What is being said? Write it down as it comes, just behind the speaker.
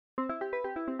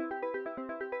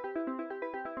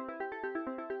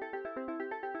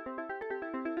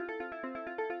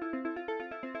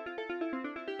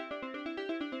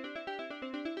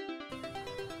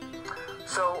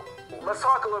So let's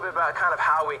talk a little bit about kind of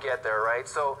how we get there, right?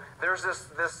 So there's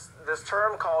this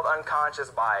term called unconscious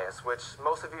bias, which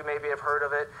most of you maybe have heard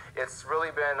of it. It's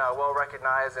really been well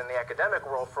recognized in the academic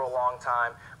world for a long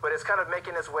time, but it's kind of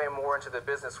making its way more into the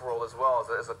business world as well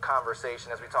as a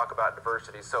conversation as we talk about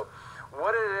diversity. So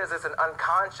what it is, it's an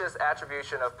unconscious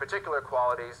attribution of particular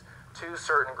qualities to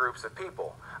certain groups of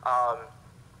people.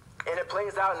 And it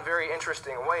plays out in very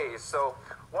interesting ways. So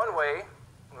one way,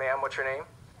 ma'am, what's your name?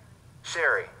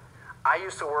 Sherry. I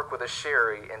used to work with a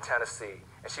Sherry in Tennessee,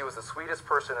 and she was the sweetest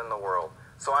person in the world.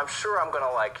 So I'm sure I'm going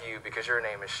to like you because your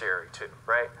name is Sherry too,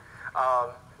 right?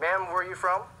 Ma'am, where are you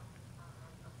from?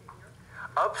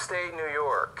 Upstate New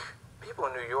York. People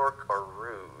in New York are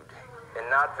rude and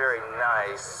not very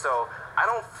nice, so I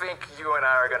don't think you and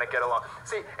I are going to get along.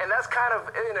 See, and that's kind of,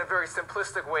 in a very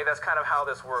simplistic way, that's kind of how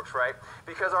this works, right?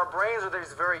 Because our brains are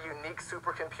these very unique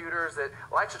supercomputers that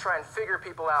like to try and figure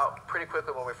people out pretty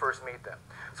quickly when we first meet them.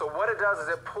 So what it does is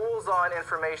it pulls on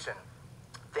information,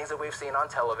 things that we've seen on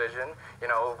television. You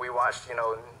know, we watched,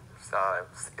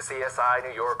 CSI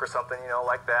New York or something,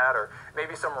 like that, or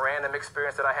maybe some random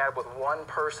experience that I had with one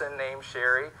person named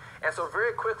Sherry. And so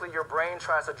very quickly your brain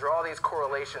tries to draw these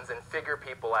correlations and figure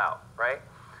people out, right?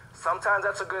 Sometimes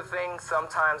that's a good thing,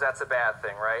 sometimes that's a bad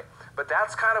thing, right? But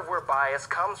that's kind of where bias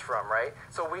comes from, right?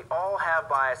 So we all have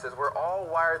biases. We're all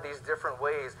wired these different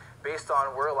ways based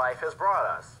on where life has brought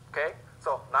us, okay?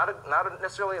 So not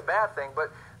necessarily a bad thing,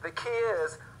 but the key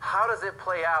is, how does it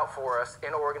play out for us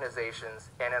in organizations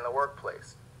and in the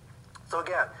workplace? So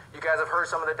again, you guys have heard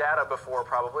some of the data before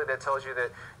probably that tells you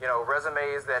that,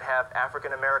 resumes that have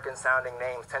African-American sounding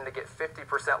names tend to get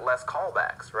 50% less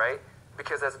callbacks, right?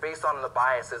 Because that's based on the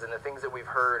biases and the things that we've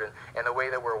heard and the way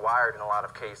that we're wired in a lot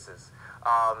of cases.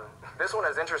 This one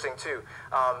is interesting too.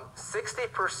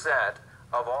 60%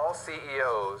 of all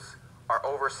CEOs are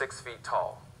over 6 feet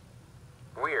tall.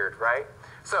 Weird, right?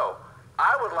 So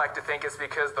I would like to think it's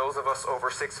because those of us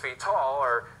over 6 feet tall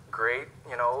are great,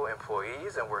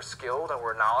 employees, and we're skilled and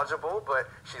we're knowledgeable, but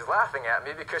she's laughing at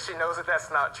me because she knows that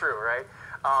that's not true, right?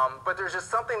 But there's just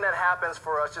something that happens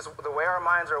for us, just the way our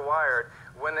minds are wired,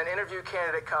 when an interview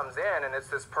candidate comes in and it's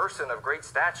this person of great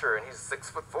stature and he's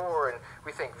 6'4", and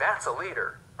we think that's a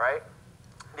leader, right?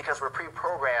 Because we're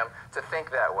pre-programmed to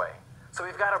think that way. So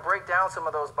we've got to break down some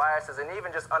of those biases and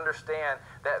even just understand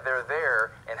that they're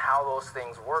there and how those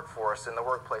things work for us in the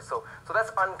workplace. So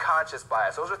that's unconscious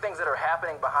bias. Those are things that are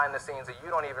happening behind the scenes that you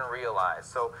don't even realize.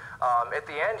 So at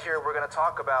the end here, we're going to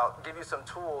talk about, give you some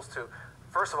tools to,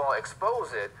 first of all,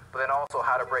 expose it, but then also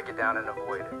how to break it down and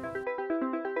avoid it.